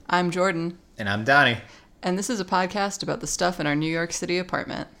I'm Jordan. And I'm Donnie. And this is a podcast about the stuff in our New York City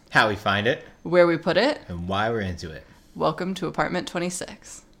apartment. How we find it. Where we put it. And why we're into it. Welcome to Apartment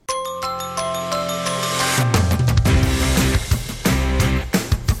 26.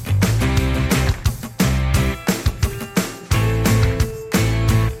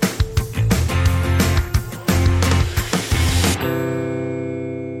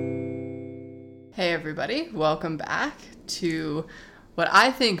 Hey everybody, welcome back to what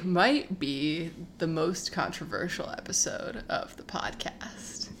I think might be the most controversial episode of the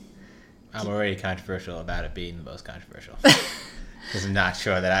podcast. I'm already controversial about it being the most controversial. Because I'm not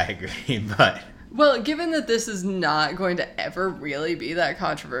sure that I agree, but... Well, given that this is not going to ever really be that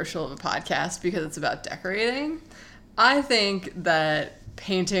controversial of a podcast because it's about decorating, I think that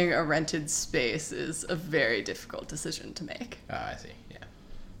painting a rented space is a very difficult decision to make. Oh, I see.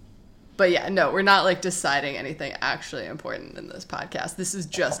 But yeah, no, we're not like deciding anything actually important in this podcast. This is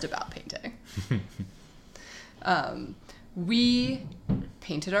just about painting. We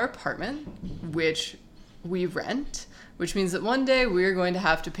painted our apartment, which we rent, which means that one day we're going to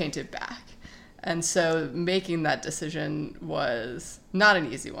have to paint it back. And so making that decision was not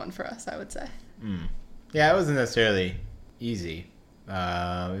an easy one for us, I would say. Yeah, it wasn't necessarily easy.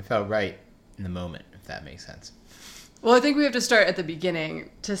 It felt right in the moment, if that makes sense. Well, I think we have to start at the beginning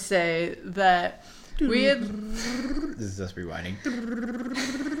to say that we had... This is us rewinding.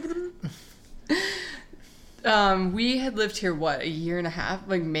 We had lived here, a year and a half?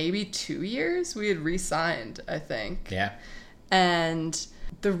 Like, maybe 2 years? We had re-signed, I think. Yeah. And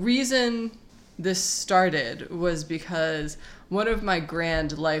the reason this started was because one of my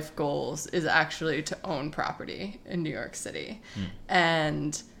grand life goals is actually to own property in New York City.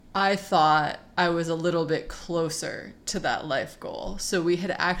 And I thought I was a little bit closer to that life goal. So we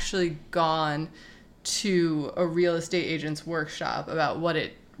had actually gone to a real estate agent's workshop about what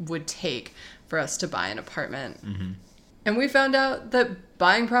it would take for us to buy an apartment. Mm-hmm. And we found out that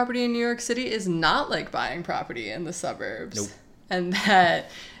buying property in New York City is not like buying property in the suburbs. Nope. And that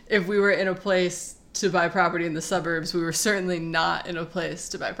if we were in a place to buy property in the suburbs, we were certainly not in a place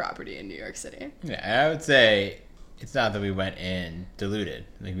to buy property in New York City. Yeah, I would say... It's not that we went in diluted.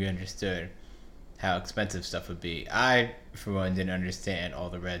 Like, we understood how expensive stuff would be. I, for one, didn't understand all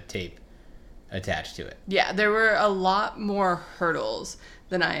the red tape attached to it. Yeah, there were a lot more hurdles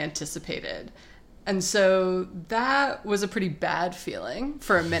than I anticipated. And so that was a pretty bad feeling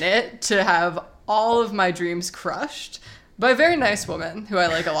for a minute, to have all of my dreams crushed by a very nice woman who I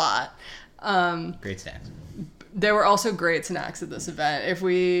like a lot. Great snacks. There were also great snacks at this event. If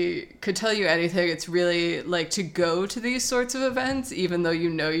we could tell you anything, it's really like to go to these sorts of events, even though you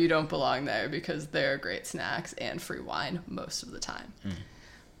know you don't belong there, because there are great snacks and free wine most of the time.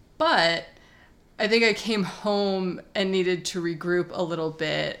 But I think I came home and needed to regroup a little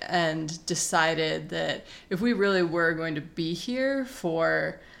bit and decided that if we really were going to be here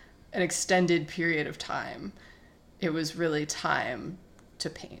for an extended period of time, it was really time to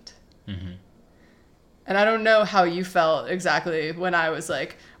paint. Mm-hmm. And I don't know how you felt exactly when I was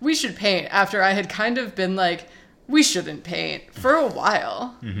like, we should paint, after I had kind of been like, we shouldn't paint for a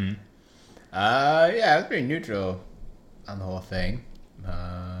while. Mm-hmm. Yeah, I was pretty neutral on the whole thing.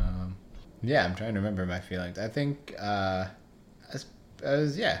 Yeah, I'm trying to remember my feelings. I think I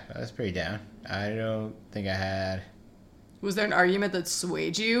was pretty down. I don't think I had... Was there an argument that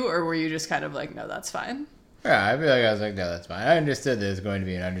swayed you, or were you just kind of like, no, that's fine? Yeah, I feel like I was like, no, that's fine. I understood that it was going to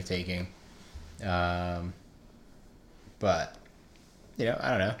be an undertaking. But, I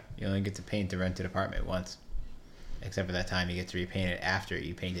don't know. You only get to paint the rented apartment once. Except for that time you get to repaint it after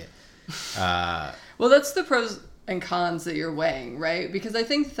you paint it. Well, that's the pros and cons that you're weighing, right? Because I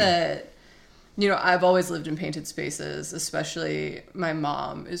think that, I've always lived in painted spaces, especially my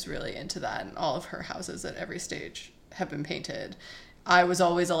mom is really into that, and all of her houses at every stage have been painted. I was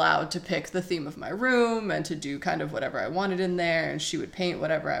always allowed to pick the theme of my room and to do kind of whatever I wanted in there, and she would paint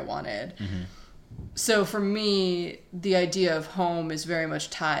whatever I wanted. Mm-hmm. So for me, the idea of home is very much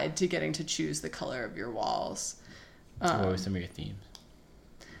tied to getting to choose the color of your walls. So what were some of your themes?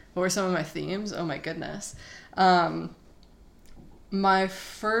 What were some of my themes? Oh my goodness. My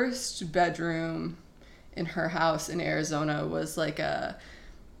first bedroom in her house in Arizona was like a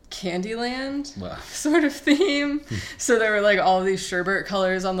Candyland sort of theme. So there were like all these sherbet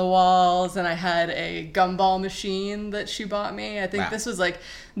colors on the walls, and I had a gumball machine that she bought me. I think this was like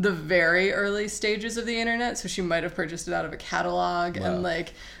the very early stages of the internet, so she might have purchased it out of a catalog. And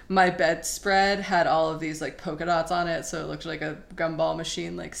like my bedspread had all of these like polka dots on it, so it looked like a gumball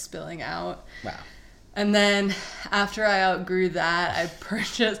machine like spilling out. And then after I outgrew that,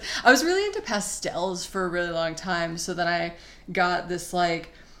 I was really into pastels for a really long time, so then I got this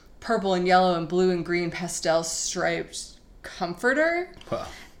like purple and yellow and blue and green pastel striped comforter. Well,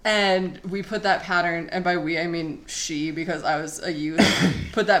 And we put that pattern, and by we I mean she, because I was a youth,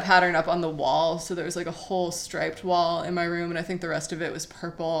 put that pattern up on the wall. So there was like a whole striped wall in my room, and I think the rest of it was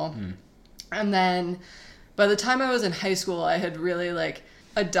purple. And then by the time I was in high school, I had really like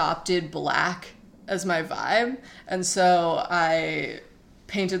adopted black as my vibe. And so I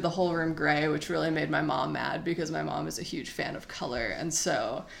painted the whole room gray, which really made my mom mad because my mom is a huge fan of color. And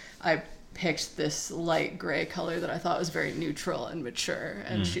so I picked this light gray color that I thought was very neutral and mature,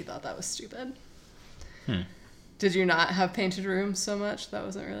 and she thought that was stupid. Did you not have painted rooms so much? That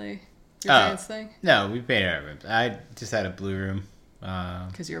wasn't really your parents' thing? No, we painted our rooms. I just had a blue room.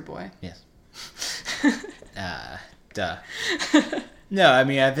 Because you're a boy? Yes. Duh. No, I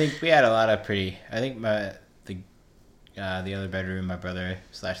mean, I think we had a lot of pretty... I think the other bedroom, my brother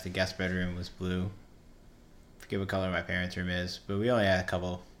 / the guest bedroom was blue. I forget what color my parents' room is, but we only had a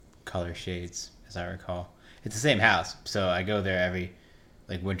couple color shades, as I recall. It's the same house, so I go there every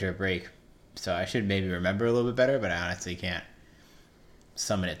like winter break, so I should maybe remember a little bit better, but I honestly can't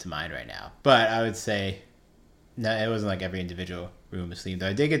summon it to mind right now. But I would say no, it wasn't like every individual room was themed, though.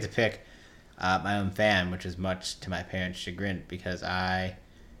 I did get to pick my own fan, which was much to my parents' chagrin, because I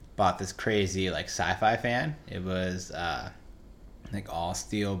bought this crazy like sci-fi fan. It was like all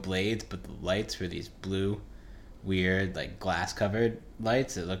steel blades, but the lights were these blue weird like glass covered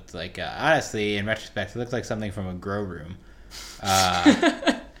lights. It looked like honestly, in retrospect, it looked like something from a grow room.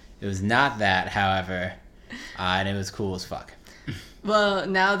 It was not that, however, and it was cool as fuck. Well,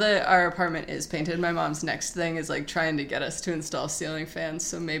 now that our apartment is painted, my mom's next thing is like trying to get us to install ceiling fans,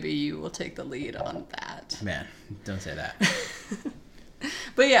 so maybe you will take the lead on that. Man, don't say that.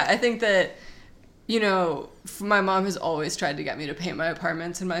 But yeah, I think that, you know, my mom has always tried to get me to paint my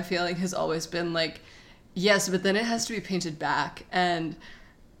apartments, and my feeling has always been like, yes, but then it has to be painted back. And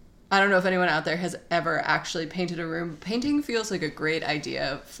I don't know if anyone out there has ever actually painted a room. Painting feels like a great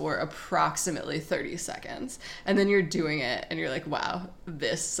idea for approximately 30 seconds. And then you're doing it and you're like, wow,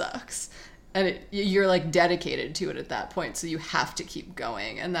 this sucks. And you're like dedicated to it at that point. So you have to keep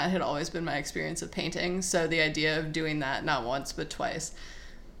going. And that had always been my experience of painting. So the idea of doing that not once, but twice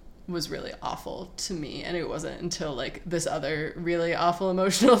was really awful to me. And it wasn't until like this other really awful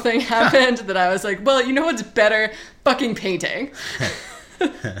emotional thing happened that I was like, well, you know what's better? Fucking painting.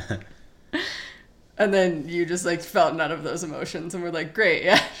 And then you just like felt none of those emotions and were like, great,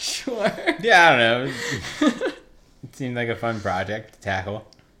 yeah, sure. Yeah, I don't know. It seemed like a fun project to tackle.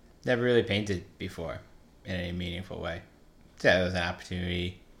 Never really painted before in any meaningful way. So it was an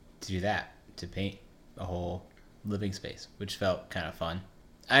opportunity to do that, to paint a whole living space, which felt kind of fun.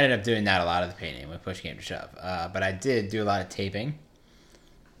 I ended up doing not a lot of the painting when push came to shove, but I did do a lot of taping.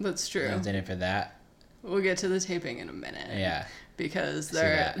 That's true. I was in it for that. We'll get to the taping in a minute. Yeah. Because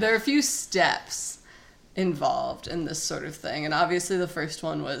there are a few steps involved in this sort of thing. And obviously the first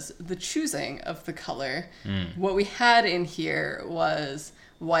one was the choosing of the color. What we had in here was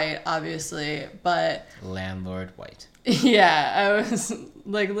white, obviously, but... Landlord white. Yeah, I was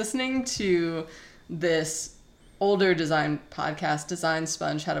like listening to this older design podcast. Design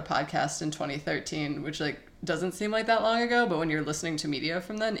Sponge had a podcast in 2013, which like doesn't seem like that long ago, but when you're listening to media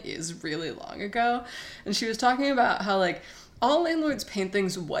from then is really long ago. And she was talking about how like all landlords paint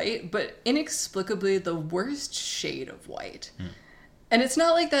things white, but inexplicably the worst shade of white. And it's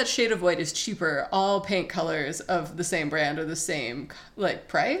not like that shade of white is cheaper. All paint colors of the same brand are the same like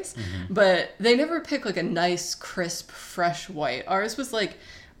price, but they never pick like a nice, crisp, fresh white. Ours was like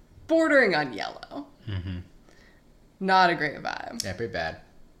bordering on yellow. Not a great vibe. Yeah, pretty bad.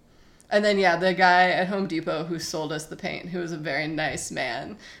 And then, yeah, the guy at Home Depot who sold us the paint, who was a very nice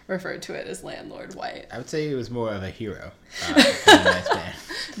man, referred to it as Landlord White. I would say he was more of a hero than a nice man.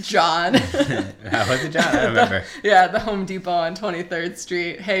 John. Was it John? I don't remember. The Home Depot on 23rd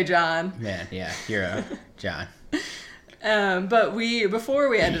Street. Hey, John. Man, yeah, hero, John. But before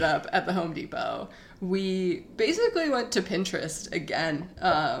we ended up at the Home Depot, we basically went to Pinterest again.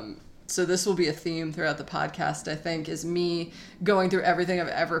 So this will be a theme throughout the podcast, I think, is me going through everything I've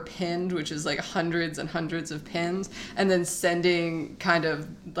ever pinned, which is like hundreds and hundreds of pins, and then sending kind of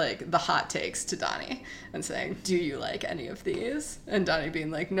like the hot takes to Donnie and saying, do you like any of these? And Donnie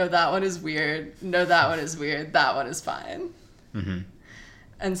being like, no, that one is weird. No, that one is weird. That one is fine.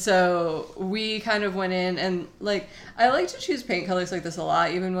 And so we kind of went in and like, I like to choose paint colors like this a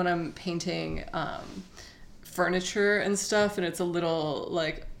lot, even when I'm painting furniture and stuff, and it's a little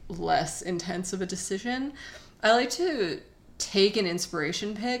like less intense of a decision. I like to take an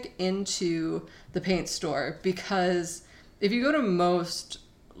inspiration pick into the paint store, because if you go to most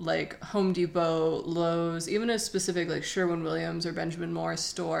like Home Depot, Lowe's, even a specific like Sherwin-Williams or Benjamin Moore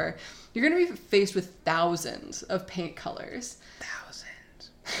store, you're going to be faced with thousands of paint colors. Thousands.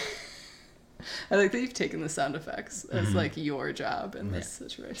 I like that you've taken the sound effects as like your job in this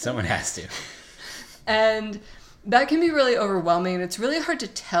situation. Someone has to. And that can be really overwhelming. It's really hard to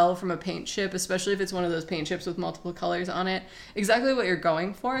tell from a paint chip, especially if it's one of those paint chips with multiple colors on it, exactly what you're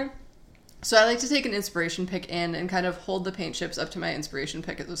going for. So I like to take an inspiration pick in and kind of hold the paint chips up to my inspiration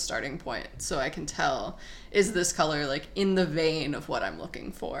pick as a starting point so I can tell, is this color like in the vein of what I'm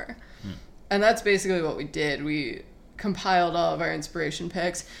looking for? And that's basically what we did. We compiled all of our inspiration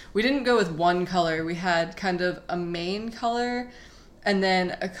picks. We didn't go with one color. We had kind of a main color and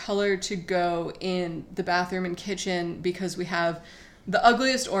then a color to go in the bathroom and kitchen because we have the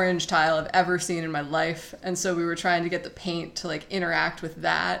ugliest orange tile I've ever seen in my life. And so we were trying to get the paint to like interact with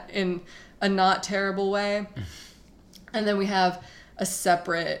that in a not terrible way. And then we have a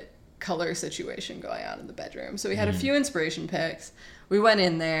separate color situation going on in the bedroom. So we had a few inspiration picks. We went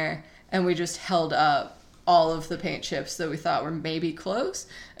in there and we just held up all of the paint chips that we thought were maybe close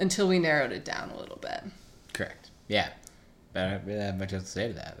until we narrowed it down a little bit. Correct. Yeah. But I don't really have much else to say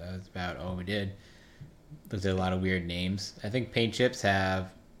to that. That was about all we did. Looked at a lot of weird names. I think paint chips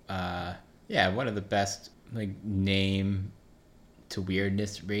have, one of the best like name to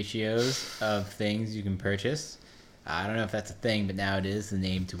weirdness ratios of things you can purchase. I don't know if that's a thing, but now it is the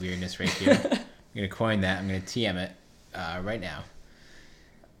name to weirdness ratio. I'm going to coin that. I'm going to TM it right now.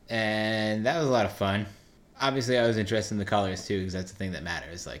 And that was a lot of fun. Obviously, I was interested in the colors too, because that's the thing that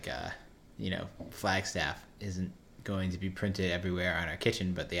matters. Like, Flagstaff isn't going to be printed everywhere on our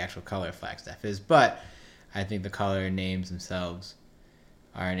kitchen, but the actual color of Flagstaff is. But I think the color names themselves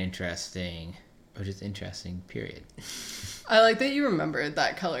are an interesting, period. I like that you remembered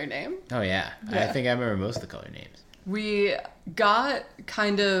that color name. Oh, yeah. I think I remember most of the color names. We got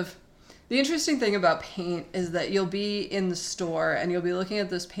kind of... The interesting thing about paint is that you'll be in the store and you'll be looking at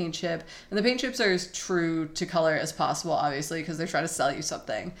this paint chip, and the paint chips are as true to color as possible, obviously, because they're trying to sell you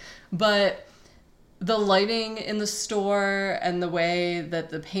something. But the lighting in the store and the way that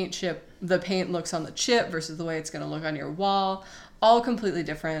the paint looks on the chip versus the way it's going to look on your wall, all completely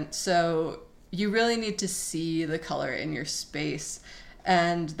different. So you really need to see the color in your space.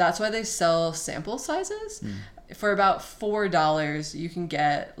 And that's why they sell sample sizes. For about $4, you can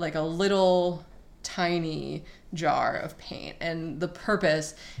get like a little tiny jar of paint. And the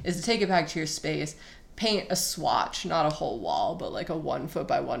purpose is to take it back to your space, paint a swatch, not a whole wall, but like a 1 foot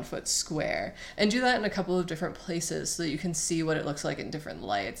by 1 foot square. And do that in a couple of different places so that you can see what it looks like in different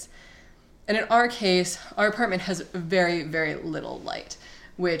lights. And in our case, our apartment has very, very little light,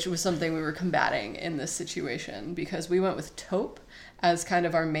 which was something we were combating in this situation because we went with taupe as kind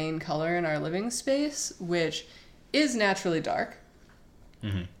of our main color in our living space, which is naturally dark.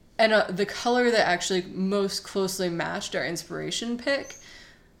 Mm-hmm. And the color that actually most closely matched our inspiration pick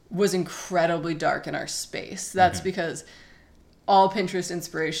was incredibly dark in our space. That's because all Pinterest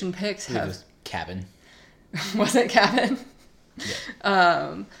inspiration picks have... cabin. Was it cabin?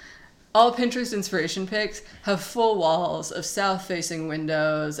 Yeah. All Pinterest inspiration picks have full walls of south-facing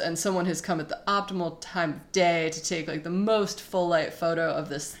windows, and someone has come at the optimal time of day to take like the most full light photo of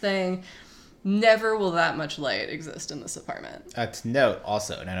this thing. Never will that much light exist in this apartment. To note,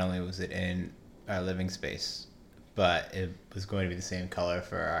 also, not only was it in our living space, but it was going to be the same color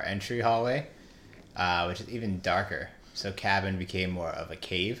for our entry hallway, which is even darker. So cabin became more of a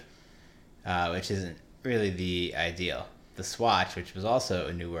cave, which isn't really the ideal. The swatch, which was also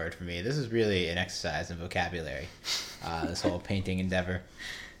a new word for me. This is really an exercise in vocabulary, this whole painting endeavor.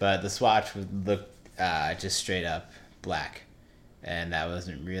 But the swatch would look just straight up black. And that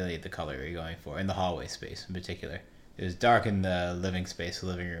wasn't really the color we were going for, in the hallway space in particular. It was dark in the living space, the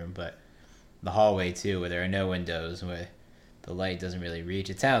living room, but the hallway too, where there are no windows, where the light doesn't really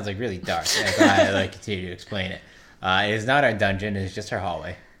reach. It sounds like really dark as I continue to explain it. It is not our dungeon, it's just our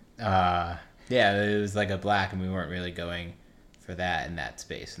hallway. It was like a black, and we weren't really going for that in that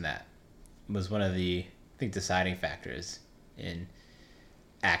space. And that was one of the, I think, deciding factors in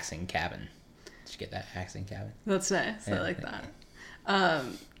axing cabin. Did you get that? Axing cabin? That's nice. Yeah, I like that.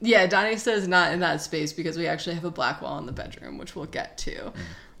 Donnie says not in that space because we actually have a black wall in the bedroom, which we'll get to.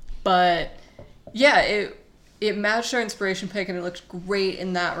 But yeah, it matched our inspiration pick and it looked great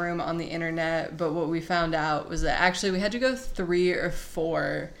in that room on the internet. But what we found out was that actually we had to go 3 or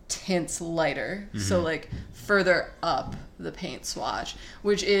 4 tints lighter. So like further up the paint swatch,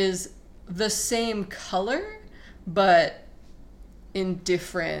 which is the same color, but in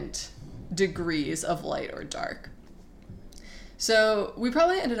different degrees of light or dark. So we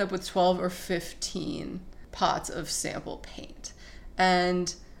probably ended up with 12 or 15 pots of sample paint.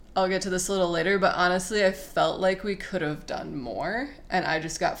 And I'll get to this a little later, but honestly, I felt like we could have done more, and I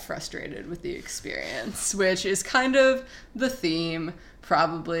just got frustrated with the experience, which is kind of the theme,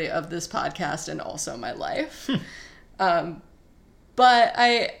 probably, of this podcast and also my life. But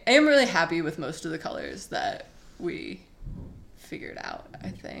I am really happy with most of the colors that we figured out, I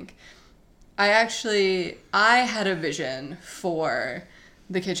think. I had a vision for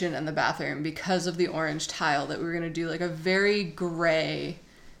the kitchen and the bathroom because of the orange tile that we were going to do like a very gray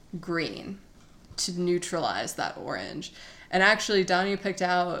green to neutralize that orange. And actually, Donnie picked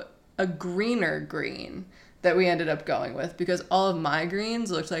out a greener green that we ended up going with because all of my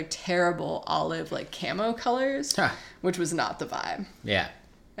greens looked like terrible olive like camo colors, which was not the vibe. Yeah.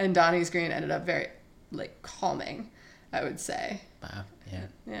 And Donnie's green ended up very like calming, I would say. Wow. Yeah.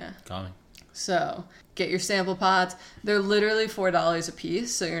 Yeah. Calming. So get your sample pots. They're literally $4 a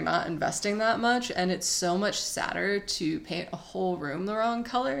piece, so you're not investing that much. And it's so much sadder to paint a whole room the wrong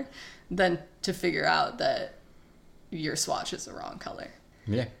color than to figure out that your swatch is the wrong color.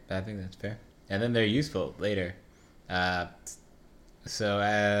 Yeah, I think that's fair. And then they're useful later. So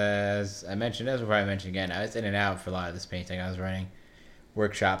as I mentioned, as before I mentioned again, I was in and out for a lot of this painting. I was running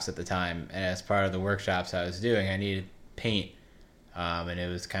workshops at the time, and as part of the workshops I was doing, I needed paint. And it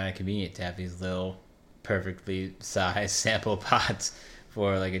was kind of convenient to have these little perfectly sized sample pots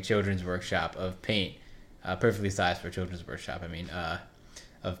for like a children's workshop of paint. Perfectly sized for a children's workshop,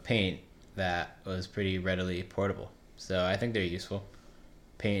 of paint that was pretty readily portable. So I think they're useful.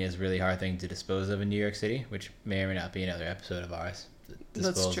 Paint is a really hard thing to dispose of in New York City, which may or may not be another episode of ours.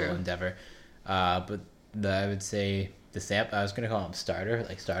 Disposal endeavor. But I would say I was going to call them starter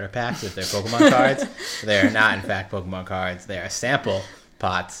packs if they're Pokemon cards. They're not, in fact, Pokemon cards. They are sample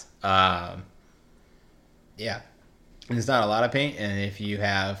pots. Yeah. There's not a lot of paint, and if you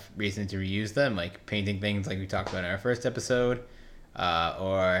have reason to reuse them, like painting things like we talked about in our first episode,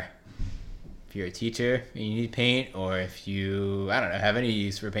 or if you're a teacher and you need paint, or if you, have any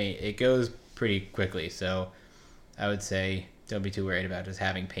use for paint, it goes pretty quickly. So I would say don't be too worried about just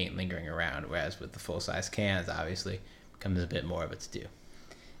having paint lingering around, whereas with the full-size cans, obviously, comes a bit more of it to do.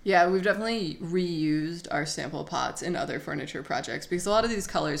 Yeah, we've definitely reused our sample pots in other furniture projects because a lot of these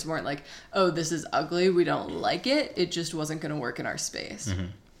colors weren't like, oh, this is ugly, we don't like it. It just wasn't going to work in our space. Mm-hmm.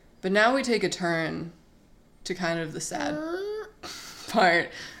 But now we take a turn to kind of the sad part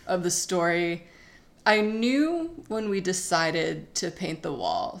of the story. I knew when we decided to paint the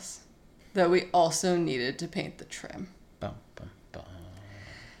walls that we also needed to paint the trim. Bum, bum, bum.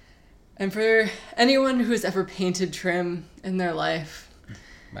 And for anyone who has ever painted trim in their life,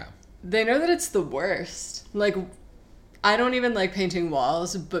 wow, they know that it's the worst. Like, I don't even like painting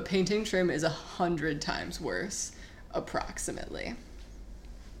walls, but painting trim is 100 times worse, approximately.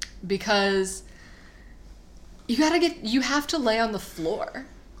 Because you have to lay on the floor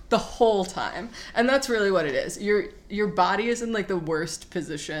the whole time. And that's really what it is. Your body is in like the worst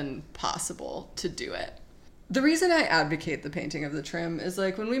position possible to do it. The reason I advocate the painting of the trim is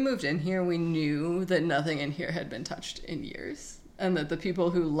like when we moved in here, we knew that nothing in here had been touched in years. And that the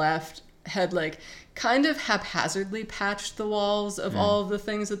people who left had like kind of haphazardly patched the walls of all of the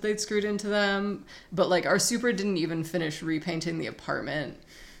things that they'd screwed into them. But like our super didn't even finish repainting the apartment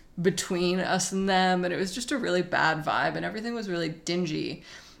between us and them. And it was just a really bad vibe and everything was really dingy.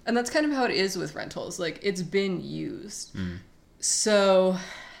 And that's kind of how it is with rentals. Like it's been used. So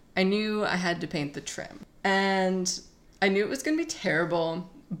I knew I had to paint the trim. And I knew it was going to be terrible.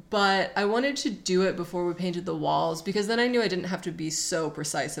 But I wanted to do it before we painted the walls because then I knew I didn't have to be so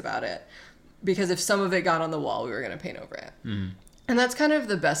precise about it. Because if some of it got on the wall, we were going to paint over it. And that's kind of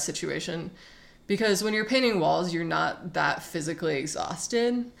the best situation because when you're painting walls, you're not that physically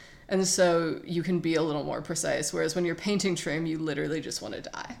exhausted. And so you can be a little more precise. Whereas when you're painting trim, you literally just want to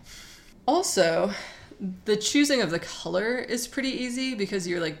die. Also, the choosing of the color is pretty easy because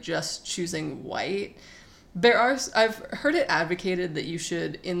you're like just choosing white. I've heard it advocated that you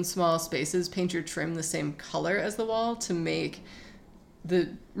should, in small spaces, paint your trim the same color as the wall to make the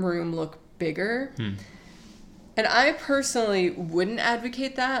room look bigger. And I personally wouldn't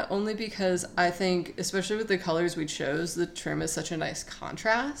advocate that only because I think, especially with the colors we chose, the trim is such a nice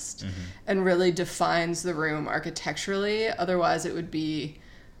contrast and really defines the room architecturally. Otherwise, it would be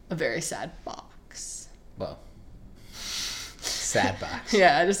a very sad box. Well, sad box.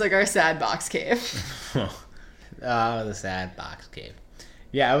 Yeah, just like our sad box cave. Oh, the sad box cave.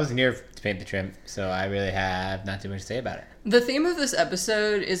 Yeah, I wasn't here to paint the trim, so I really have not too much to say about it. The theme of this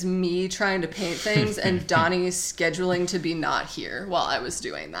episode is me trying to paint things and Donnie's scheduling to be not here while I was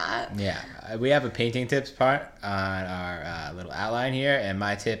doing that. Yeah, we have a painting tips part on our little outline here, and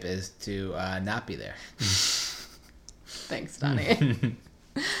my tip is to not be there. Thanks, Donnie.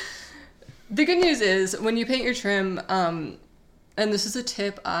 The good news is when you paint your trim, and this is a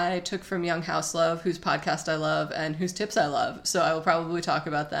tip I took from Young House Love, whose podcast I love and whose tips I love, so I will probably talk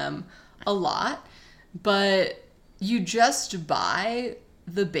about them a lot, but you just buy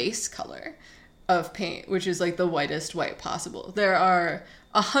the base color of paint, which is like the whitest white possible. There are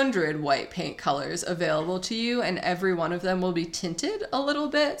 100 white paint colors available to you, and every one of them will be tinted a little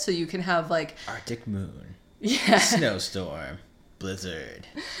bit, so you can have like Arctic moon, yeah, snowstorm, blizzard.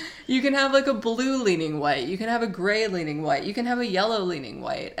 You can have like a blue leaning white, you can have a gray leaning white, you can have a yellow leaning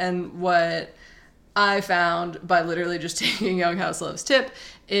white. And what I found by literally just taking Young House Love's tip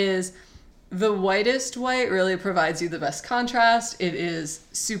is the whitest white really provides you the best contrast. It is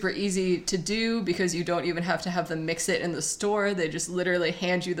super easy to do because you don't even have to have them mix it in the store. They just literally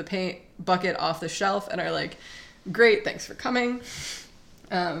hand you the paint bucket off the shelf and are like, great, thanks for coming.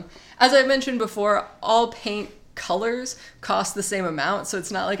 As I mentioned before, all paint colors cost the same amount, so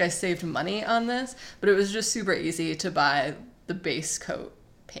it's not like I saved money on this, but it was just super easy to buy the base coat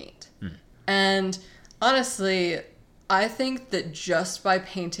paint. And honestly, I think that just by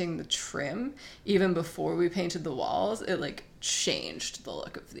painting the trim, even before we painted the walls, it like changed the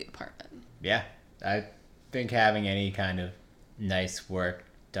look of the apartment. Yeah, I think having any kind of nice work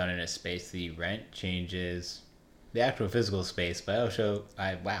done in a space that you rent changes the actual physical space, but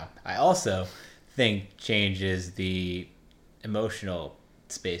I also think changes the emotional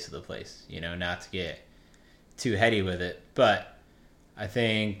space of the place, not to get too heady with it, but I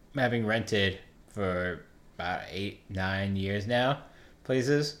think having rented for about 8-9 years now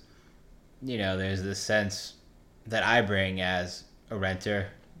places, there's this sense that I bring as a renter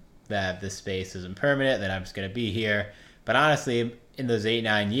that this space isn't permanent, that I'm just going to be here. But honestly, in those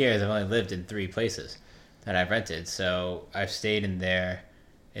 8-9 years, I've only lived in 3 places that I've rented, so I've stayed in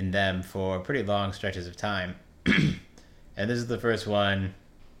them for pretty long stretches of time. And this is the first one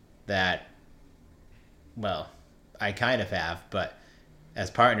that, well, I kind of have, but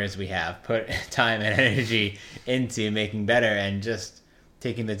as partners we have put time and energy into making better, and just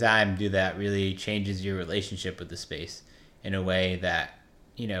taking the time to do that really changes your relationship with the space in a way that,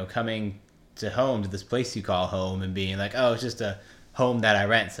 coming to this place you call home, and being like, oh, it's just a home that I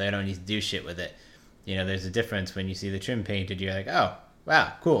rent, so I don't need to do shit with it. There's a difference when you see the trim painted, you're like, oh,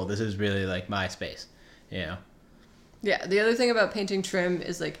 wow, cool, this is really like my space, Yeah, the other thing about painting trim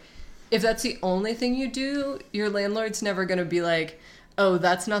is like, if that's the only thing you do, your landlord's never going to be like, oh,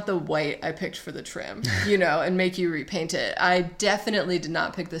 that's not the white I picked for the trim, and make you repaint it. I definitely did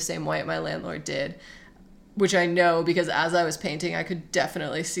not pick the same white my landlord did, which I know because as I was painting, I could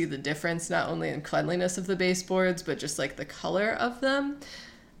definitely see the difference, not only in cleanliness of the baseboards, but just like the color of them.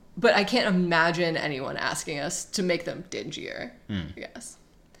 But I can't imagine anyone asking us to make them dingier, I guess.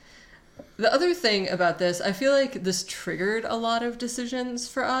 The other thing about this, I feel like this triggered a lot of decisions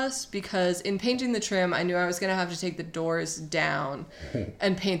for us, because in painting the trim, I knew I was going to have to take the doors down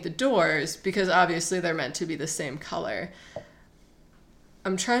and paint the doors, because obviously they're meant to be the same color.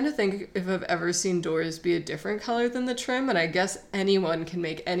 I'm trying to think if I've ever seen doors be a different color than the trim, and I guess anyone can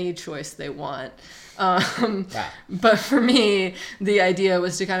make any choice they want. But for me, the idea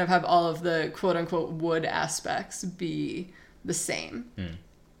was to kind of have all of the quote-unquote wood aspects be the same.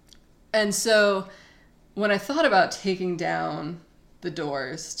 And so when I thought about taking down the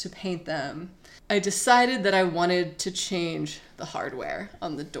doors to paint them, I decided that I wanted to change the hardware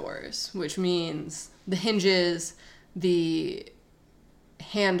on the doors, which means the hinges, the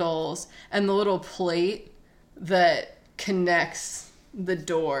handles, and the little plate that connects the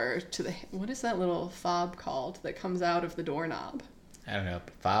door to the... What is that little fob called that comes out of the doorknob? I don't know,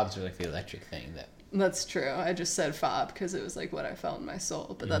 but fobs are like the electric thing that... That's true. I just said fob because it was like what I felt in my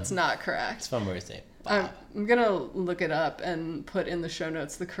soul, but that's not correct. It's a fun word to say. Fob. I'm going to look it up and put in the show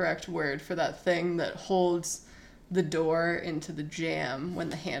notes the correct word for that thing that holds the door into the jamb when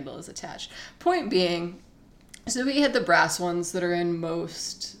the handle is attached. Point being, so we had the brass ones that are in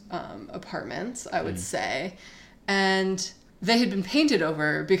most apartments, I would say, and they had been painted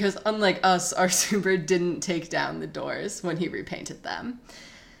over because unlike us, our super didn't take down the doors when he repainted them.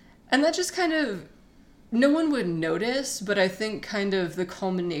 And that just kind of... No one would notice, but I think kind of the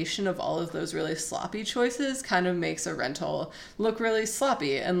culmination of all of those really sloppy choices kind of makes a rental look really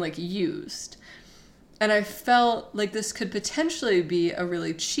sloppy and like used. And I felt like this could potentially be a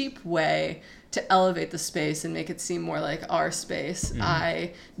really cheap way to elevate the space and make it seem more like our space.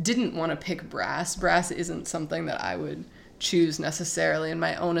 I didn't want to pick brass. Brass isn't something that I would choose necessarily in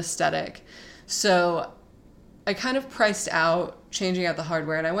my own aesthetic. So I kind of priced out changing out the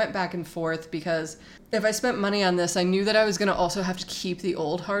hardware, and I went back and forth because if I spent money on this, I knew that I was going to also have to keep the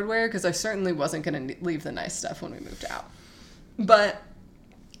old hardware because I certainly wasn't going to leave the nice stuff when we moved out. But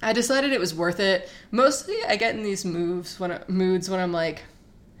I decided it was worth it. Mostly I get in these moods when I'm like,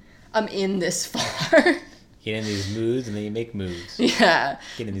 I'm in this far. Get in these moods and then you make moves. Yeah.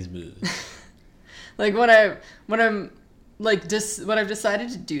 Get in these moods. Like when I'm like when I've decided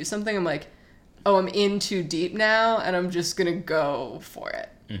to do something, I'm like, oh, I'm in too deep now, and I'm just gonna go for it.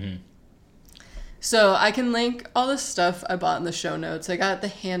 Mm-hmm. So I can link all the stuff I bought in the show notes. I got the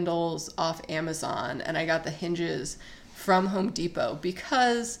handles off Amazon, and I got the hinges from Home Depot,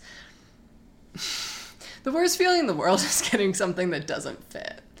 because the worst feeling in the world is getting something that doesn't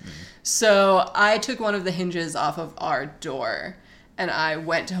fit. Mm-hmm. So I took one of the hinges off of our door, and I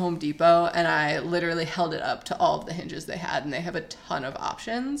went to Home Depot, and I literally held it up to all of the hinges they had, and they have a ton of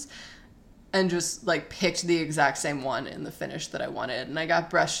options, and just like picked the exact same one in the finish that I wanted. And I got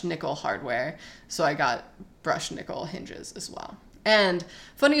brushed nickel hardware, so I got brushed nickel hinges as well. And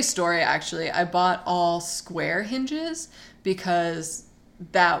funny story, actually, I bought all square hinges because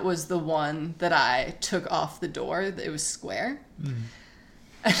that was the one that I took off the door. It was square. Mm.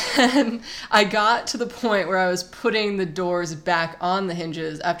 And I got to the point where I was putting the doors back on the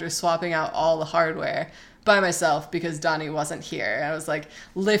hinges after swapping out all the hardware by myself because Donnie wasn't here. I was like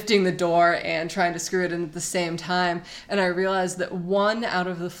lifting the door and trying to screw it in at the same time. And I realized that 1 out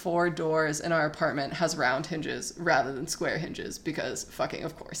of the 4 doors in our apartment has round hinges rather than square hinges, because fucking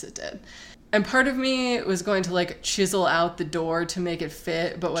of course it did. And part of me was going to like chisel out the door to make it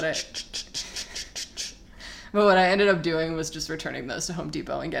fit, but what I ended up doing was just returning those to Home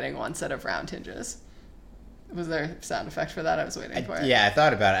Depot and getting 1 set of round hinges. Was there a sound effect for that? I was waiting for it. Yeah, I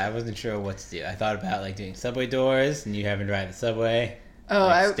thought about it. I wasn't sure what to do. I thought about like doing subway doors and you having to ride the subway. Oh,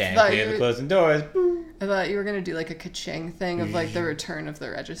 like, I stand thought clear of the closing doors. Boom. I thought you were going to do like a ka-ching thing of like the return of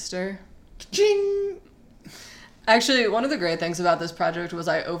the register. Ka-ching! Actually, one of the great things about this project was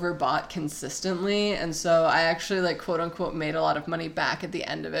I overbought consistently, and so I actually like quote unquote made a lot of money back at the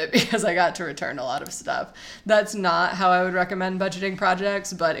end of it because I got to return a lot of stuff. That's not how I would recommend budgeting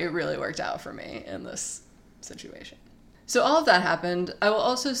projects, but it really worked out for me in this situation. So all of that happened. I will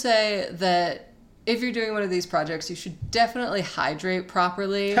also say that if you're doing one of these projects, you should definitely hydrate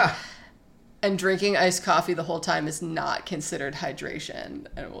properly. And drinking iced coffee the whole time is not considered hydration,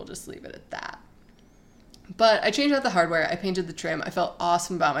 and we'll just leave it at that. But I changed out the hardware, I painted the trim, I felt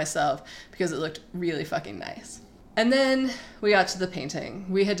awesome about myself because it looked really fucking nice. And then we got to the painting.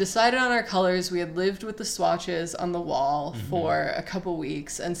 We had decided on our colors, we had lived with the swatches on the wall for a couple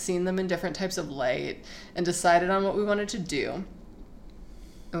weeks and seen them in different types of light and decided on what we wanted to do.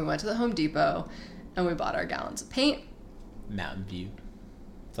 And we went to the Home Depot and we bought our gallons of paint. Mountain View.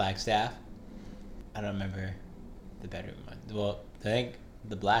 Flagstaff. I don't remember the bedroom one. Well, I think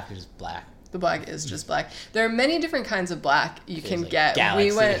the black is just black. The black is just black. There are many different kinds of black you can get.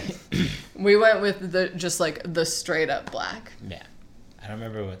 Galaxy. We went with the just like the straight up black. Yeah. I don't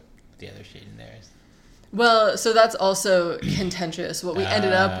remember what the other shade in there is. Well, so that's also contentious. What we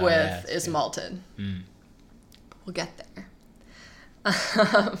ended up with is good. Malted. Mm. We'll get there.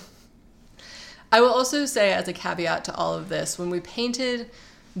 I will also say, as a caveat to all of this, when we painted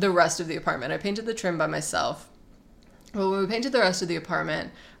the rest of the apartment, I painted the trim by myself. Well, when we painted the rest of the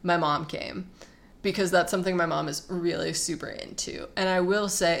apartment, my mom came because that's something my mom is really super into. And I will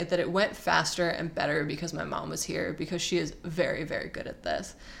say that it went faster and better because my mom was here, because she is very, very good at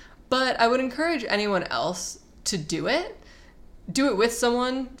this. But I would encourage anyone else to do it. Do it with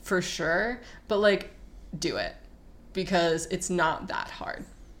someone for sure, but like do it because it's not that hard.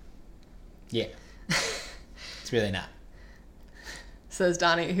 Yeah. It's really not. Says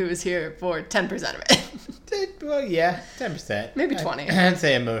Donnie, who was here for 10% of it. Well, yeah, 10%. Maybe 20. I'd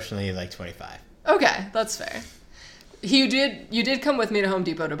say emotionally like 25. Okay, that's fair. You did come with me to Home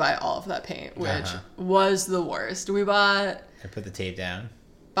Depot to buy all of that paint, which was the worst. We bought... I put the tape down.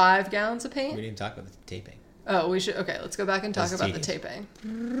 5 gallons of paint? We didn't talk about the taping. Oh, we should... Okay, let's go back and talk about the taping.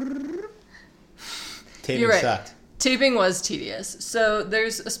 Taping sucked. Taping was tedious. So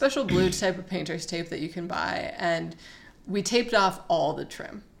there's a special blue type of painter's tape that you can buy, and we taped off all the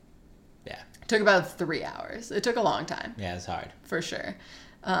trim. Yeah. It took about 3 hours. It took a long time. Yeah, it's hard. For sure.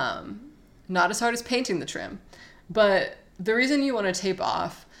 Not as hard as painting the trim. But the reason you want to tape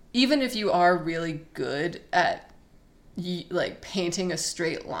off, even if you are really good at like painting a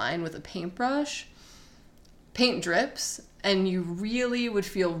straight line with a paintbrush, paint drips, and you really would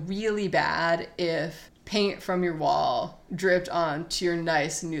feel really bad if paint from your wall dripped onto your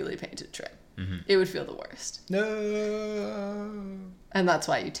nice newly painted trim. Mm-hmm. It would feel the worst. No. And that's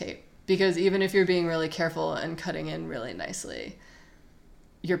why you tape. Because even if you're being really careful and cutting in really nicely,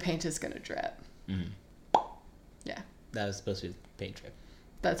 your paint is going to drip. Mm-hmm. Yeah. That was supposed to be the paint trip.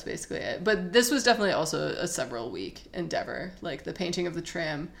 That's basically it. But this was definitely also a several week endeavor. Like the painting of the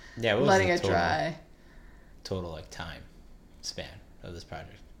trim, letting it dry. Total like time span of this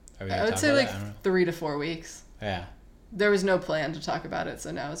project. I would say like 3 to 4 weeks. Yeah. There was no plan to talk about it,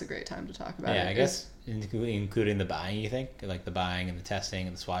 so now is a great time to talk about it. Yeah, I guess including the buying, you think? Like the buying and the testing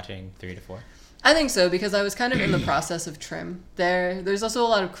and the swatching, 3 to 4? I think so, because I was kind of in the process of trim there. There's also a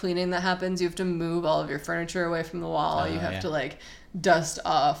lot of cleaning that happens. You have to move all of your furniture away from the wall. You have to like dust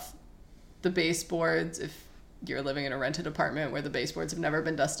off the baseboards if you're living in a rented apartment where the baseboards have never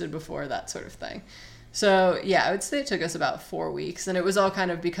been dusted before, that sort of thing. So yeah, I would say it took us about 4 weeks, and it was all kind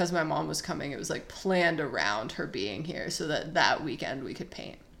of because my mom was coming. It was like planned around her being here so that weekend we could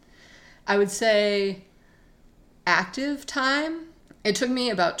paint. I would say active time, it took me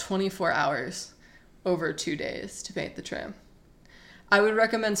about 24 hours over 2 days to paint the trim. I would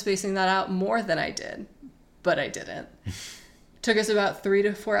recommend spacing that out more than I did, but I didn't. Took us about 3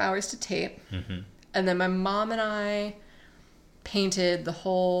 to 4 hours to tape. Mm-hmm. And then my mom and I painted the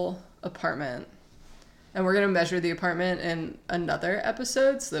whole apartment. And we're going to measure the apartment in another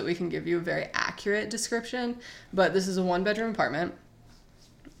episode so that we can give you a very accurate description. But this is a 1-bedroom apartment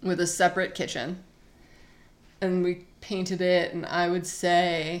with a separate kitchen. And we painted it in, I would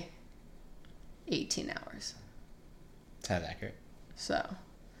say, 18 hours. Sounds accurate. So,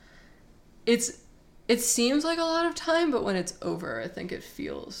 it seems like a lot of time, but when it's over, I think it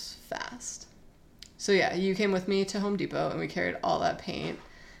feels fast. So yeah, you came with me to Home Depot and we carried all that paint.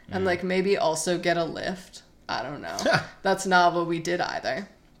 And like maybe also get a lift. I don't know. That's not what we did either.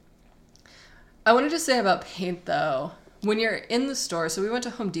 I wanted to say about paint though, when you're in the store, so we went to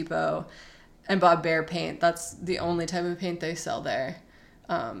Home Depot and bought Behr paint. That's the only type of paint they sell there.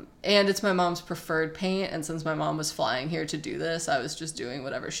 And it's my mom's preferred paint. And since my mom was flying here to do this, I was just doing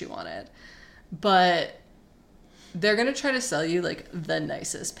whatever she wanted. But they're going to try to sell you like the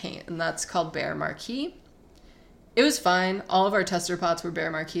nicest paint. And that's called Behr Marquee. It was fine. All of our tester pots were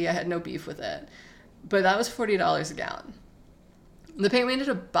Behr Marquee. I had no beef with it. But that was $40 a gallon. The paint we ended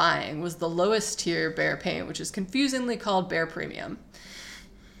up buying was the lowest tier Behr paint, which is confusingly called Behr Premium.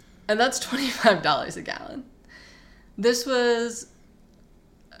 And that's $25 a gallon. This was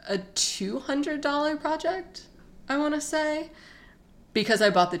a $200 project, I want to say, because I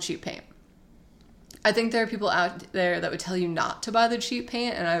bought the cheap paint. I think there are people out there that would tell you not to buy the cheap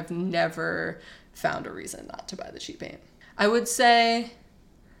paint, and I've never found a reason not to buy the cheap paint. I would say,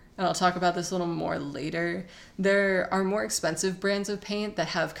 and I'll talk about this a little more later, there are more expensive brands of paint that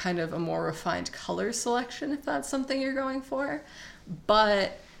have kind of a more refined color selection if that's something you're going for.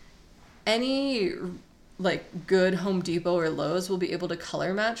 But any like good Home Depot or Lowe's will be able to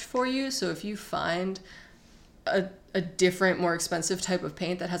color match for you. So if you find a different, more expensive type of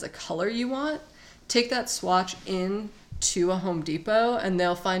paint that has a color you want, take that swatch in to a Home Depot and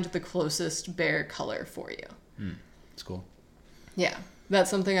they'll find the closest Behr color for you. That's cool. Yeah, that's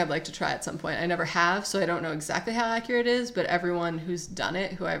something I'd like to try at some point. I never have, so I don't know exactly how accurate it is, but everyone who's done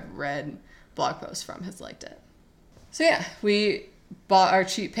it, who I've read blog posts from, has liked it. So yeah, we bought our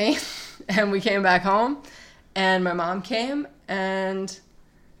cheap paint and we came back home and my mom came and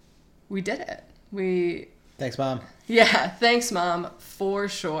we did it. Thanks, Mom. Yeah, thanks, Mom, for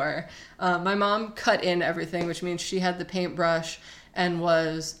sure. My mom cut in everything, which means she had the paintbrush and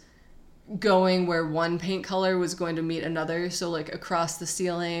was going where one paint color was going to meet another. So like across the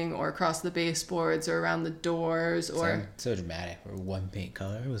ceiling or across the baseboards or around the doors or... So dramatic, where one paint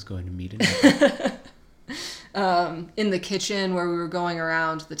color was going to meet another. In the kitchen where we were going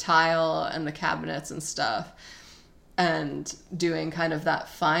around the tile and the cabinets and stuff and doing kind of that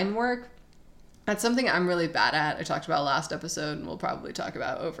fine work. That's something I'm really bad at. I talked about last episode and we'll probably talk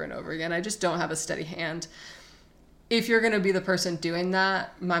about over and over again. I just don't have a steady hand. If you're going to be the person doing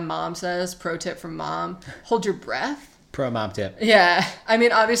that, my mom says, pro tip from Mom, hold your breath. Pro mom tip. Yeah. I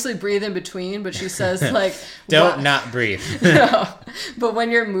mean, obviously breathe in between, but she says like... Don't not breathe. No. But when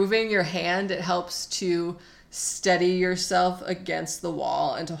you're moving your hand, it helps to steady yourself against the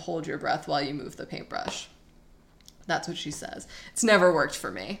wall and to hold your breath while you move the paintbrush. That's what she says. It's never worked for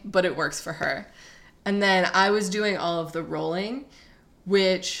me, but it works for her. And then I was doing all of the rolling,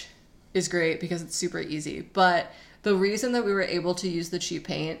 which is great because it's super easy. But the reason that we were able to use the cheap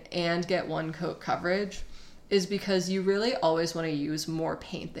paint and get one coat coverage is because you really always want to use more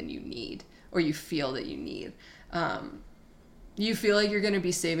paint than you need or you feel that you need. You feel like you're going to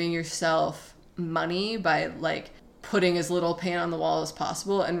be saving yourself money by like putting as little paint on the wall as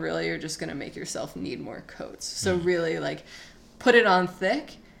possible, and really you're just going to make yourself need more coats. So really like put it on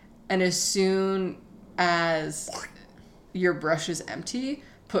thick, and as soon as your brush is empty,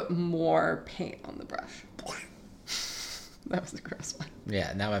 put more paint on the brush. That was a gross one.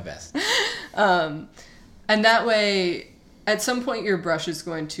 Yeah, not my best. And that way, at some point, your brush is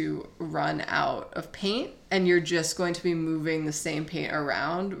going to run out of paint, and you're just going to be moving the same paint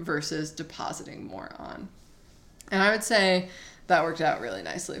around versus depositing more on. And I would say that worked out really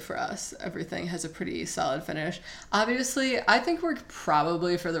nicely for us. Everything has a pretty solid finish. Obviously, I think we're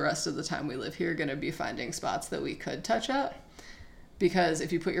probably, for the rest of the time we live here, going to be finding spots that we could touch up. Because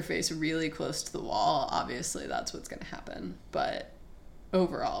if you put your face really close to the wall, obviously that's what's going to happen. But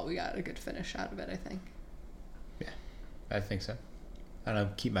overall, we got a good finish out of it, I think. Yeah, I think so. I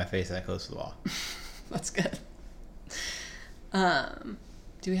don't keep my face that close to the wall. That's good.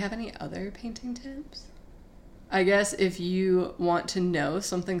 Do we have any other painting tips? I guess if you want to know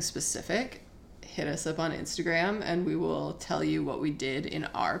something specific, hit us up on Instagram and we will tell you what we did in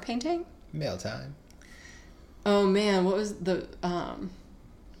our painting. Mail time. Oh man, what was the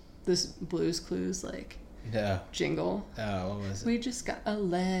this Blue's Clues jingle? Oh, what was it? We just got a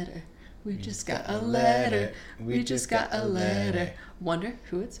letter. We just got a letter. We just got a letter. Wonder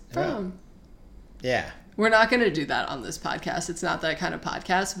who it's from. Yeah. We're not going to do that on this podcast. It's not that kind of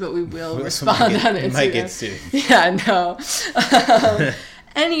podcast, but we will respond on Instagram. You might get sued. Yeah, no.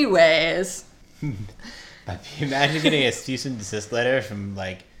 Anyways. Imagine getting a cease and desist letter from,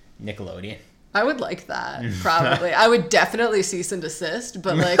 Nickelodeon. I would like that, probably. I would definitely cease and desist,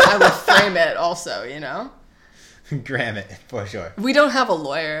 but, I would frame it also, you know? Gram it, for sure. We don't have a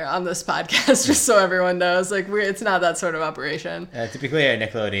lawyer on this podcast, just so everyone knows. It's not that sort of operation. To be clear,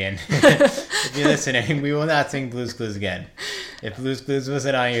 Nickelodeon, if you're listening, we will not sing Blue's Clues again. If Blue's Clues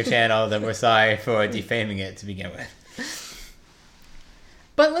wasn't on your channel, then we're sorry for defaming it to begin with.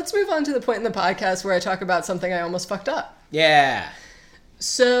 But let's move on to the point in the podcast where I talk about something I almost fucked up. Yeah.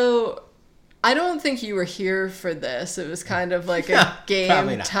 So, I don't think you were here for this. It was kind of like a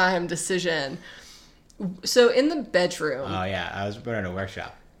game time decision. So in the bedroom... Oh, yeah. I was running a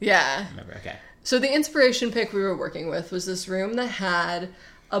workshop. Yeah. I remember. Okay. So the inspiration pick we were working with was this room that had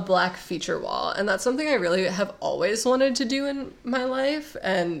a black feature wall. And that's something I really have always wanted to do in my life.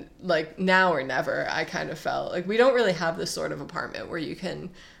 And now or never, I kind of felt we don't really have this sort of apartment where you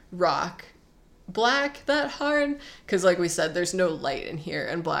can rock black that hard. Because we said, there's no light in here.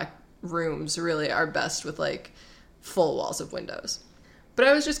 And black rooms really are best with full walls of windows. But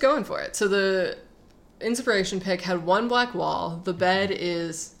I was just going for it. So the inspiration pick had one black wall. The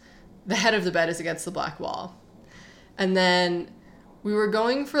head of the bed is against the black wall. And then we were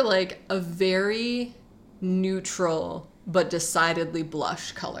going for a very neutral but decidedly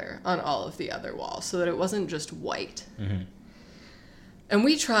blush color on all of the other walls so that it wasn't just white. Mm-hmm. And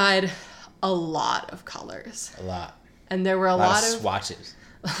we tried a lot of colors. A lot. And there were a lot of swatches.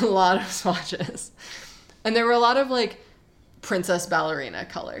 A lot of swatches. And there were a lot of princess ballerina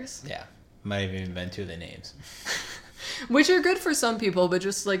colors. Yeah. Might have even been two of the names. Which are good for some people, but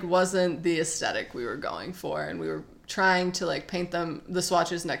just wasn't the aesthetic we were going for. And we were trying to paint the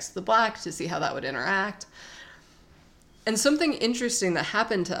swatches next to the black to see how that would interact. And something interesting that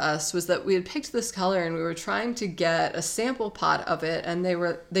happened to us was that we had picked this color and we were trying to get a sample pot of it, and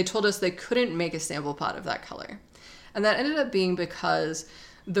they told us they couldn't make a sample pot of that color. And that ended up being because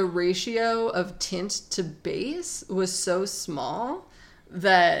the ratio of tint to base was so small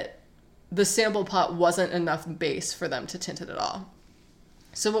that the sample pot wasn't enough base for them to tint it at all.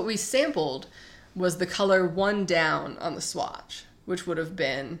 So what we sampled was the color one down on the swatch, which would have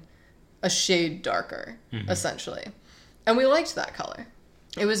been a shade darker, essentially. And we liked that color.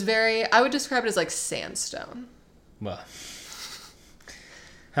 It was I would describe it as sandstone. Well.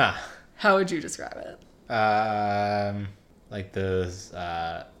 Huh. How would you describe it? Those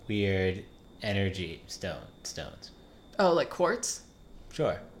weird energy stones. Oh, quartz?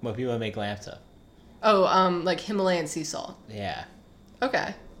 Sure. What people make lamps of. Oh, Himalayan sea salt. Yeah.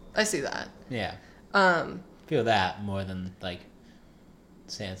 Okay. I see that. Yeah. Feel that more than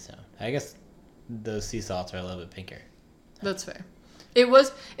sandstone. I guess those sea salts are a little bit pinker. That's fair.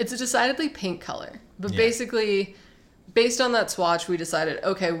 It's a decidedly pink color. But basically, based on that swatch, we decided,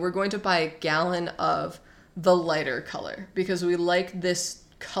 okay, we're going to buy a gallon of the lighter color because we like this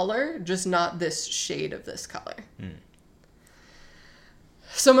color, just not this shade of this color. Mm.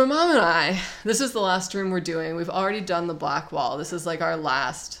 So my mom and I, this is the last room we're doing. We've already done the black wall. This is our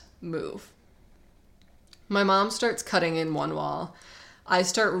last move. My mom starts cutting in one wall. I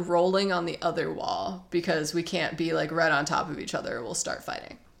start rolling on the other wall because we can't be right on top of each other or we'll start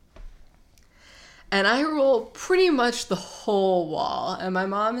fighting. And I roll pretty much the whole wall, and my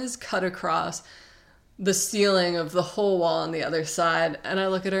mom has cut across the ceiling of the whole wall on the other side. And I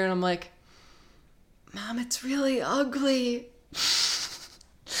look at her and I'm like, Mom, it's really ugly.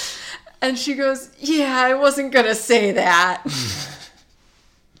 And she goes, yeah, I wasn't going to say that.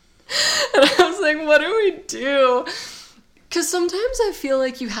 And I was like, what do we do? Because sometimes I feel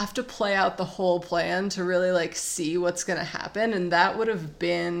like you have to play out the whole plan to really like see what's going to happen. And that would have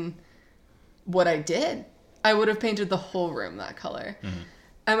been what I did. I would have painted the whole room that color. Mm-hmm.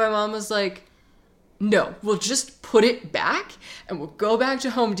 And my mom was like, no, we'll just put it back and we'll go back to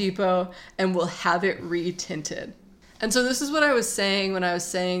Home Depot and we'll have it re-tinted. And so this is what I was saying when I was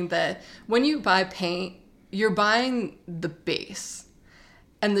saying that when you buy paint, you're buying the base.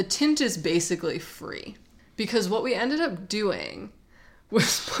 And the tint is basically free. Because what we ended up doing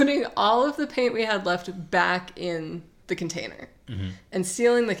was putting all of the paint we had left back in the container. Mm-hmm. And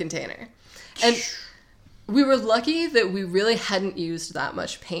sealing the container. And we were lucky that we really hadn't used that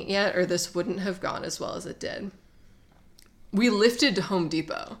much paint yet, or this wouldn't have gone as well as it did. We lifted to Home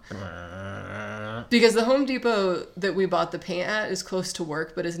Depot. Because the Home Depot that we bought the paint at is close to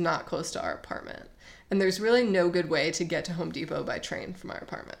work, but is not close to our apartment. And there's really no good way to get to Home Depot by train from our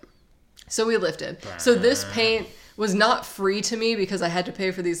apartment. So we lifted. So this paint was not free to me because I had to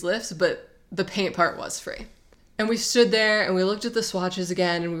pay for these lifts, but the paint part was free. And we stood there and we looked at the swatches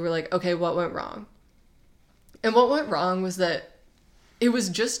again and we were like, okay, what went wrong? And what went wrong was that it was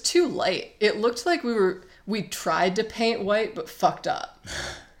just too light. It looked like we tried to paint white but fucked up.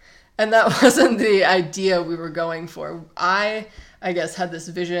 And that wasn't the idea we were going for. I guess, had this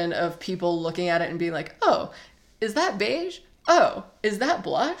vision of people looking at it and being like, oh, is that beige? Oh, is that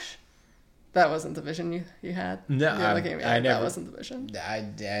blush? That wasn't the vision you had? No, that wasn't the vision.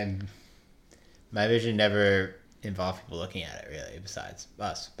 My vision never involved people looking at it, really, besides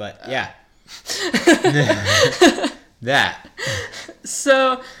us. But, yeah. That.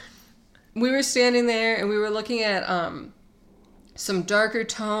 So, we were standing there and we were looking at some darker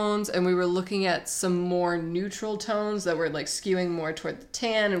tones, and we were looking at some more neutral tones that were like skewing more toward the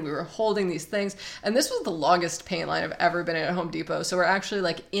tan, and we were holding these things. And this was the longest paint line I've ever been in at Home Depot, so we're actually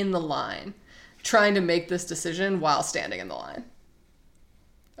like in the line trying to make this decision while standing in the line.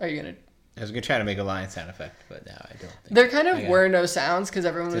 Are you gonna? I was gonna try to make a line sound effect, but no, I don't think there kind of were no sounds because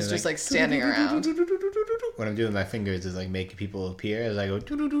everyone was just like standing around. What I'm doing with my fingers is like making people appear as I go.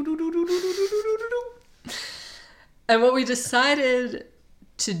 And what we decided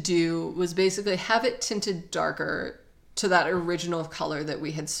to do was basically have it tinted darker to that original color that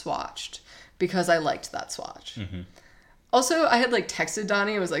we had swatched, because I liked that swatch. Mm-hmm. Also, I had like texted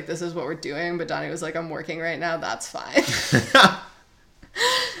Donnie and was like, this is what we're doing, but Donnie was like, I'm working right now, that's fine.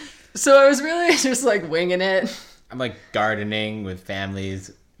 So I was really just like winging it. I'm like gardening with families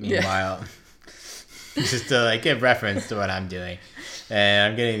meanwhile. Yeah. Just to like give reference to what I'm doing.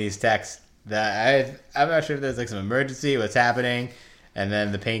 And I'm getting these texts that I'm not sure if there's like some emergency, what's happening, and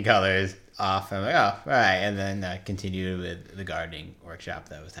then the paint color is off. I'm like, oh, all right, and then continue with the gardening workshop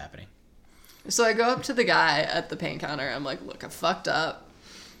that was happening. So I go up to the guy at the paint counter. I'm like, look, I fucked up.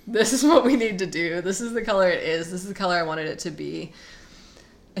 This is what we need to do. This is the color it is. This is the color I wanted it to be.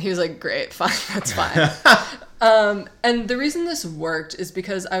 And he was like, great, fine, that's fine. And the reason this worked is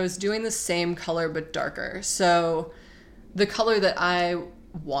because I was doing the same color but darker. So the color that I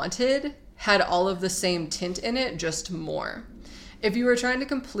wanted had all of the same tint in it, just more. If you were trying to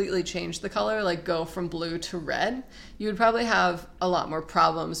completely change the color, like go from blue to red, you would probably have a lot more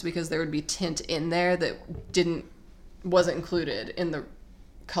problems because there would be tint in there that wasn't included in the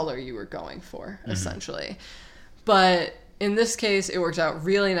color you were going for, essentially. But in this case, it worked out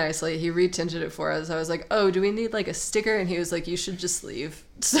really nicely. He retinted it for us. I was like, oh, do we need like a sticker? And he was like, you should just leave.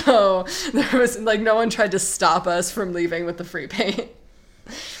 So there was like, no one tried to stop us from leaving with the free paint.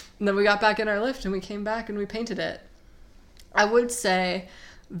 And then we got back in our lift and we came back and we painted it. I would say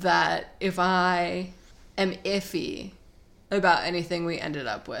that if I am iffy about anything we ended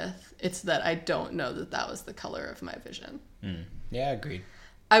up with, it's that I don't know that that was the color of my vision. Yeah, agreed.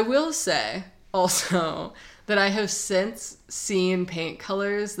 I will say also that I have since seen paint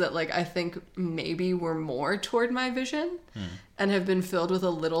colors that like I think maybe were more toward my vision and have been filled with a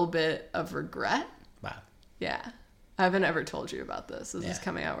little bit of regret. Wow. Yeah. I haven't ever told you about this. This is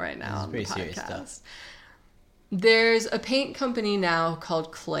coming out right now on the podcast. There's a paint company now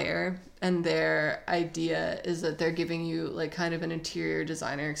called Claire, and their idea is that they're giving you like kind of an interior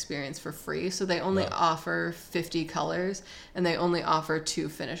designer experience for free. So they only offer 50 colors and they only offer 2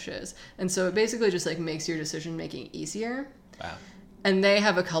 finishes. And so it basically just like makes your decision making easier. Wow. And they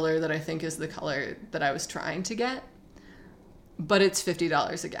have a color that I think is the color that I was trying to get, but it's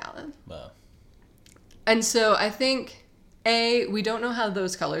 $50 a gallon. Wow. And so I think, A, we don't know how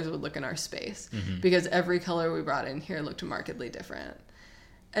those colors would look in our space because every color we brought in here looked markedly different.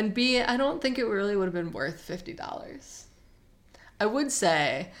 And B, I don't think it really would have been worth $50. I would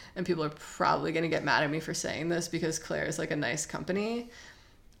say, and people are probably going to get mad at me for saying this because Claire is like a nice company,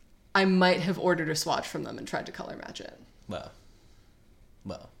 I might have ordered a swatch from them and tried to color match it. Well.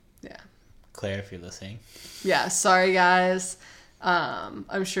 Yeah. Claire, if you're listening. Yeah, sorry guys.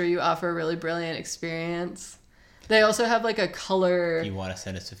 I'm sure you offer a really brilliant experience. They also have like a color... If you want to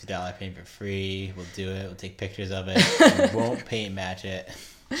send us $50 paint for free, we'll do it. We'll take pictures of it. We won't paint match it.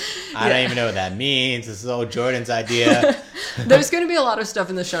 I don't even know what that means. This is all Jordan's idea. There's going to be a lot of stuff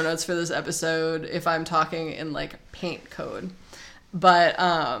in the show notes for this episode if I'm talking in like paint code. But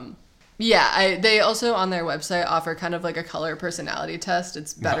yeah, they also on their website offer kind of like a color personality test.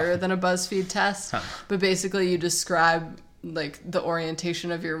 It's better than a BuzzFeed test. But basically you describe like the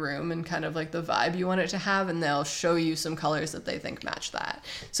orientation of your room and kind of like the vibe you want it to have, and they'll show you some colors that they think match that.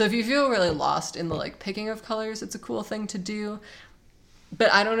 So if you feel really lost in the like picking of colors, it's a cool thing to do.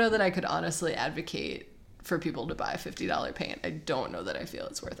 But I don't know that I could honestly advocate for people to buy $50 paint. I don't know that I feel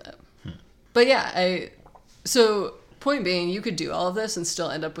it's worth it. But yeah, so point being, you could do all of this and still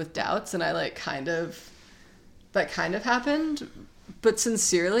end up with doubts, and I like that kind of happened. But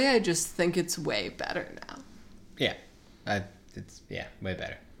sincerely, I just think it's way better now. Yeah. It's way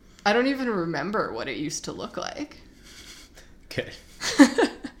better. I don't even remember what it used to look like. Good.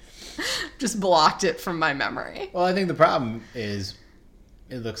 Just blocked it from my memory. Well, I think the problem is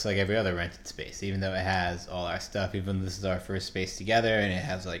it looks like every other rented space, even though it has all our stuff, even though this is our first space together and it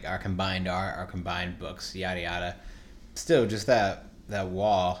has like our combined art, our combined books, yada yada. Still, just that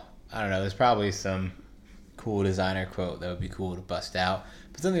wall, I don't know, there's probably some cool designer quote that would be cool to bust out.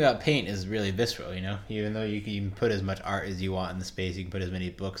 But something about paint is really visceral, you know? Even though you can put as much art as you want in the space, you can put as many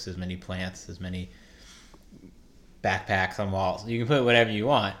books, as many plants, as many backpacks on walls. You can put whatever you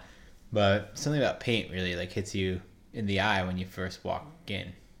want, but something about paint really like hits you in the eye when you first walk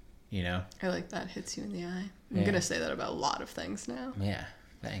in, you know? I like that, hits you in the eye. I'm going to say that about a lot of things now. Yeah,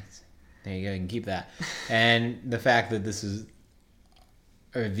 thanks. There you go, you can keep that. And the fact that these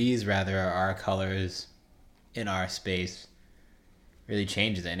are our colors in our space really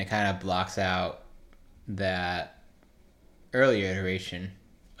changes it, and it kind of blocks out that earlier iteration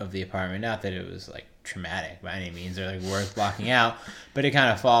of the apartment. Not that it was like traumatic by any means or like worth blocking out, but it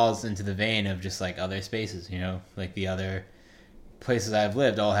kind of falls into the vein of just like other spaces, you know, like the other places I've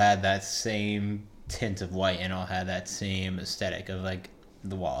lived all had that same tint of white and all had that same aesthetic of like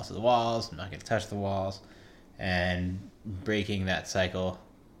the walls of the walls, I'm not going to touch the walls, and breaking that cycle,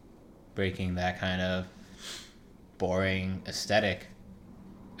 breaking that kind of boring aesthetic,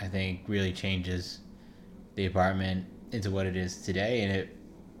 I think really changes the apartment into what it is today, and it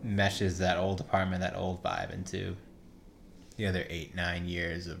meshes that old apartment, that old vibe into the other 8-9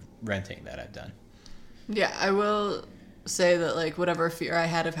 years of renting that I've done. Yeah, I will say that like whatever fear I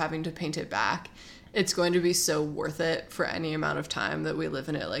had of having to paint it back, it's going to be so worth it for any amount of time that we live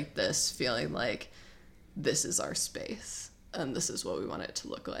in it like this, feeling like this is our space and this is what we want it to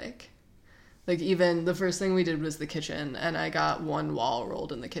look like. Like even the first thing we did was the kitchen, and I got one wall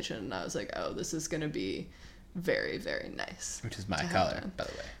rolled in the kitchen, and I was like, oh, this is going to be very, very nice. Which is my color, by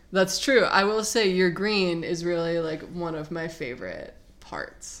the way. That's true. I will say your green is really like one of my favorite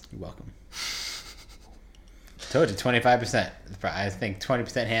parts. You're welcome. Told you, 25%. I think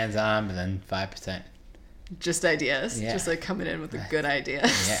 20% hands-on, but then 5%. Just ideas. Yeah. Just like coming in with a good idea.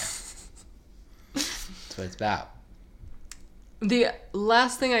 Yeah. That's what it's about. The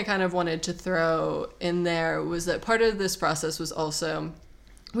last thing I kind of wanted to throw in there was that part of this process was also,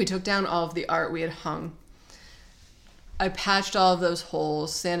 we took down all of the art we had hung. I patched all of those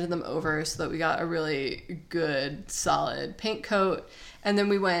holes, sanded them over so that we got a really good, solid paint coat. And then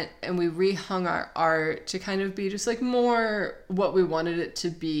we went and we rehung our art to kind of be just like more what we wanted it to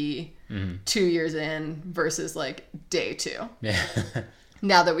be 2 years in versus like day 2. Yeah.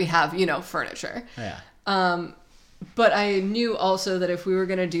 Now that we have, furniture. Yeah. But I knew also that if we were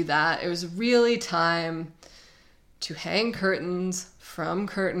going to do that, it was really time to hang curtains from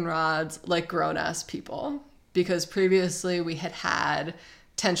curtain rods like grown-ass people. Because previously we had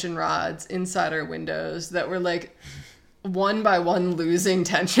tension rods inside our windows that were like one by one losing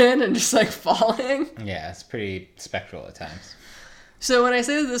tension and just like falling. Yeah, it's pretty spectral at times. So when I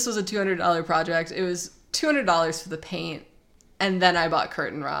say that this was a $200 project, it was $200 for the paint, and then I bought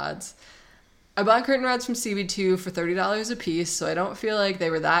curtain rods. I bought curtain rods from CB2 for $30 a piece, so I don't feel like they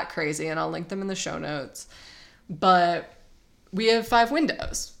were that crazy, and I'll link them in the show notes. But we have 5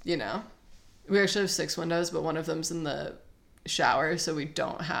 windows, We actually have 6 windows, but one of them's in the shower, so we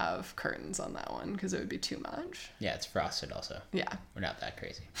don't have curtains on that one because it would be too much. Yeah, it's frosted also. Yeah. We're not that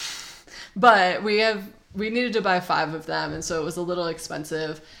crazy. But we needed to buy 5 of them, and so it was a little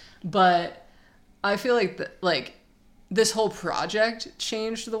expensive. But I feel like this whole project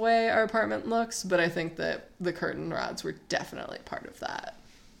changed the way our apartment looks, but I think that the curtain rods were definitely part of that.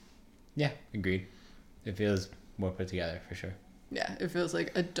 Yeah, agreed. It feels more put together for sure. Yeah, it feels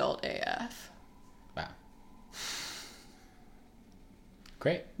like adult AF. Wow.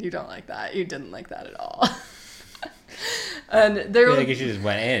 Great. You don't like that. You didn't like that at all. And there I feel like you should just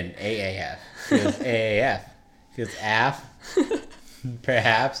went in AAF. Feels AAF. Feels AF.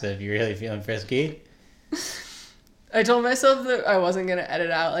 Perhaps if you're really feeling frisky. I told myself that I wasn't going to edit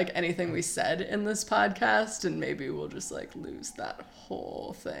out like anything we said in this podcast, and maybe we'll just like lose that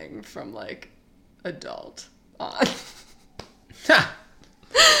whole thing from like adult on.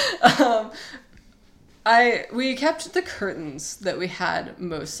 We kept the curtains that we had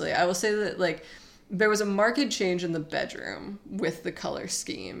mostly. I will say that like there was a marked change in the bedroom with the color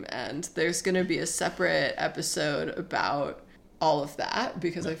scheme, and there's going to be a separate episode about all of that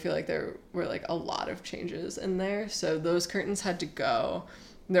because I feel like there were like a lot of changes in there. So those curtains had to go.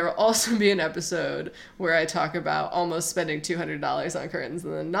 There will also be an episode where I talk about almost spending $200 on curtains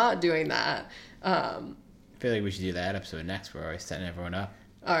and then not doing that. I feel like we should do that episode next where we're setting everyone up.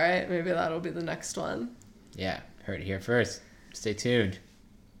 All right, maybe that'll be the next one. Yeah, heard it here first. Stay tuned.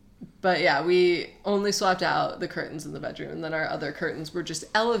 But yeah, we only swapped out the curtains in the bedroom, and then our other curtains were just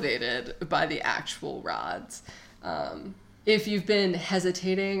elevated by the actual rods. If you've been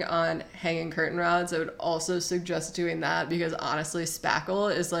hesitating on hanging curtain rods, I would also suggest doing that because honestly,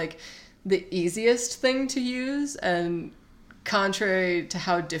 spackle is like the easiest thing to use, and contrary to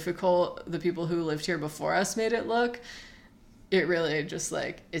how difficult the people who lived here before us made it look, it really just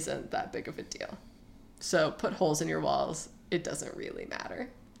like isn't that big of a deal. So put holes in your walls. It doesn't really matter.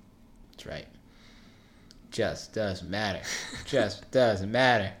 That's right. Just doesn't matter. Just doesn't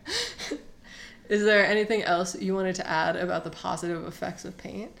matter. Is there anything else you wanted to add about the positive effects of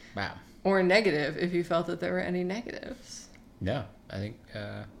paint? Wow. Or negative, if you felt that there were any negatives? No, I think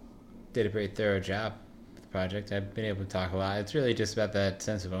did a very thorough job with the project. I've been able to talk a lot. It's really just about that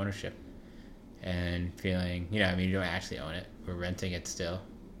sense of ownership and feeling, you know, you don't actually own it. We're renting it still.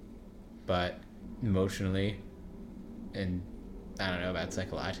 But emotionally, and I don't know about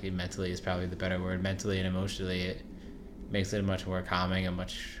psychologically, mentally is probably the better word. Mentally and emotionally, it makes it much more calming and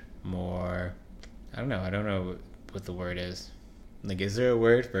much more... I don't know what the word is. Like, is there a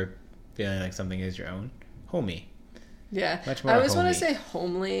word for feeling like something is your own? Homey. Yeah. Much more I always homey. want to say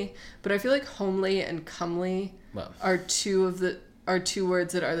homely, but I feel like homely and comely are two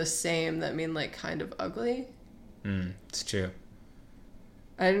words that are the same that mean like kind of ugly. It's true.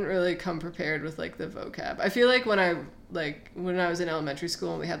 I didn't really come prepared with like the vocab. I feel like when I was in elementary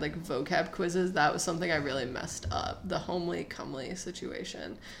school and we had like vocab quizzes, that was something I really messed up. The homely, comely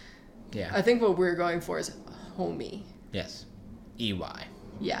situation. Yeah. I think what we're going for is homey. Yes. EY.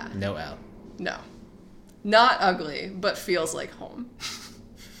 Yeah. No L. No. Not ugly, but feels like home.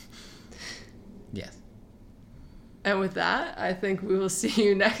 Yes. And with that, I think we will see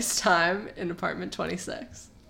you next time in apartment 26.